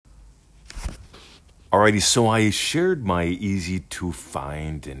Alrighty, so I shared my easy to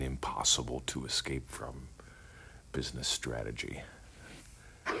find and impossible to escape from business strategy.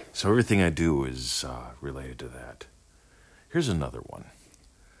 So everything I do is related to that. Here's another one.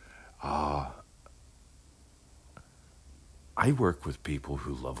 I work with people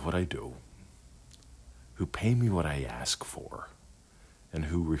who love what I do, who pay me what I ask for, and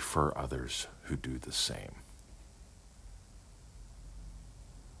who refer others who do the same.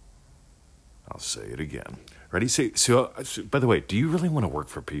 I'll say it again. Ready? So, by the way, do you really want to work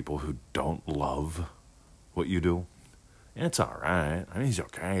for people who don't love what you do? It's all right. I mean, he's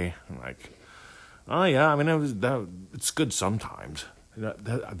okay. I'm like, oh yeah. I mean, it's good sometimes.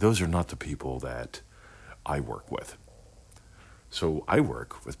 Those are not the people that I work with. So I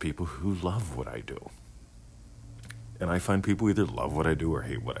work with people who love what I do. And I find people either love what I do or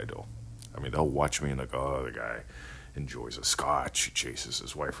hate what I do. I mean, they'll watch me and they'll go, oh, the guy enjoys a scotch. He chases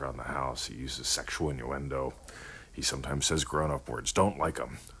his wife around the house. He uses sexual innuendo. He sometimes says grown-up words. Don't like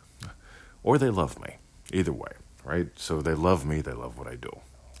him. Or they love me. Either way, right? So they love me. They love what I do.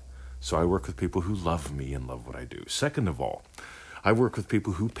 So I work with people who love me and love what I do. Second of all, I work with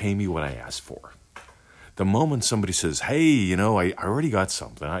people who pay me what I ask for. The moment somebody says, hey, I already got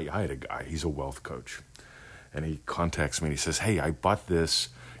something. I had a guy. He's a wealth coach. And he contacts me and he says, hey, I bought this.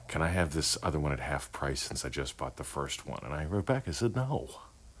 Can I have this other one at half price since I just bought the first one? And I wrote back, I said, no. I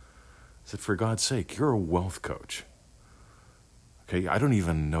said, for God's sake, you're a wealth coach. Okay, I don't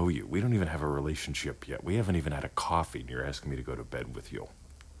even know you. We don't even have a relationship yet. We haven't even had a coffee and you're asking me to go to bed with you.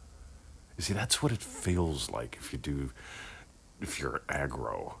 You see, that's what it feels like if you're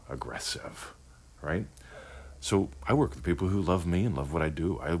aggressive, right? So I work with people who love me and love what I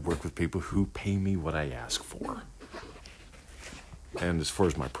do. I work with people who pay me what I ask for. And as far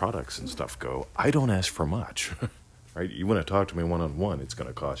as my products and stuff go, I don't ask for much, right? You want to talk to me one-on-one, it's going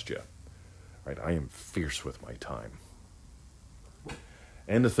to cost you, right? I am fierce with my time.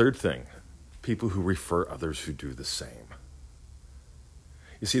 And the third thing, people who refer others who do the same.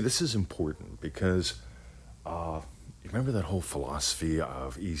 You see, this is important because you remember that whole philosophy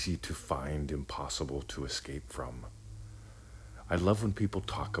of easy to find, impossible to escape from? I love when people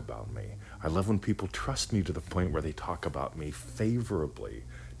talk about me. I love when people trust me to the point where they talk about me favorably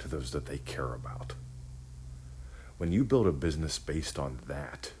to those that they care about. When you build a business based on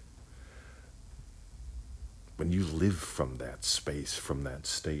that, when you live from that space, from that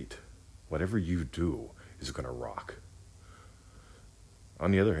state, whatever you do is going to rock.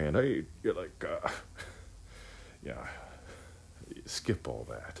 On the other hand, you're like, skip all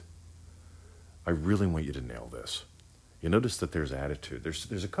that. I really want you to nail this. You notice that there's attitude.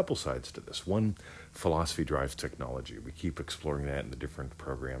 There's a couple sides to this. One, philosophy drives technology. We keep exploring that in the different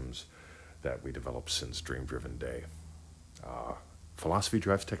programs that we developed since Dream Driven Day. Philosophy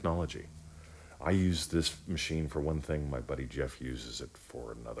drives technology. I use this machine for one thing. My buddy Jeff uses it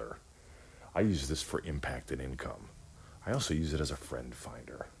for another. I use this for impact and income. I also use it as a friend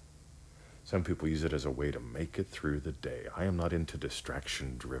finder. Some people use it as a way to make it through the day. I am not into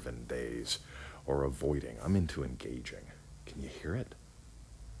distraction-driven days or avoiding. I'm into engaging. Can you hear it?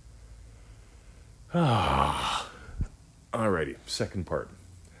 Alrighty, second part.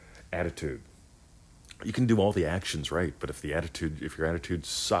 Attitude. You can do all the actions right, but if your attitude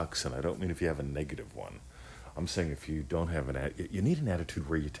sucks, and I don't mean if you have a negative one, I'm saying if you don't have you need an attitude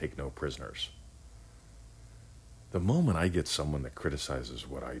where you take no prisoners. The moment I get someone that criticizes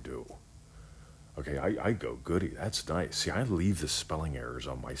what I do, okay, I go, goody, that's nice. See, I leave the spelling errors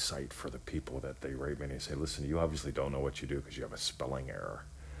on my site for the people that they write me and they say, listen, you obviously don't know what you do because you have a spelling error.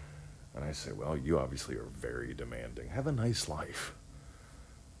 And I say, well, you obviously are very demanding. Have a nice life.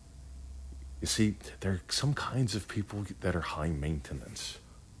 You see, there are some kinds of people that are high maintenance.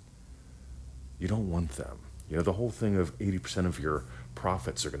 You don't want them. The whole thing of 80% of your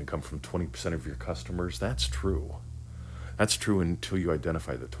profits are going to come from 20% of your customers, that's true. That's true until you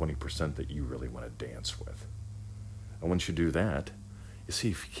identify the 20% that you really want to dance with. And once you do that, you see,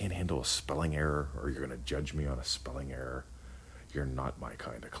 if you can't handle a spelling error or you're going to judge me on a spelling error, you're not my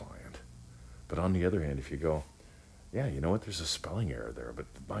kind of client. But on the other hand, if you go, yeah, you know what, there's a spelling error there, but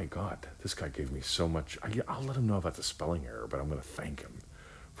my God, this guy gave me so much. I'll let him know about the spelling error, but I'm going to thank him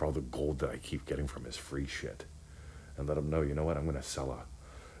for all the gold that I keep getting from his free shit. And let him know, you know what, I'm going to sell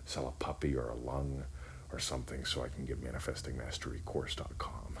a puppy or a lung or something so I can get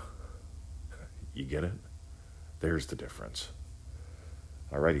manifestingmasterycourse.com. You get it? There's the difference.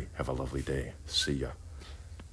 Alrighty, have a lovely day. See ya.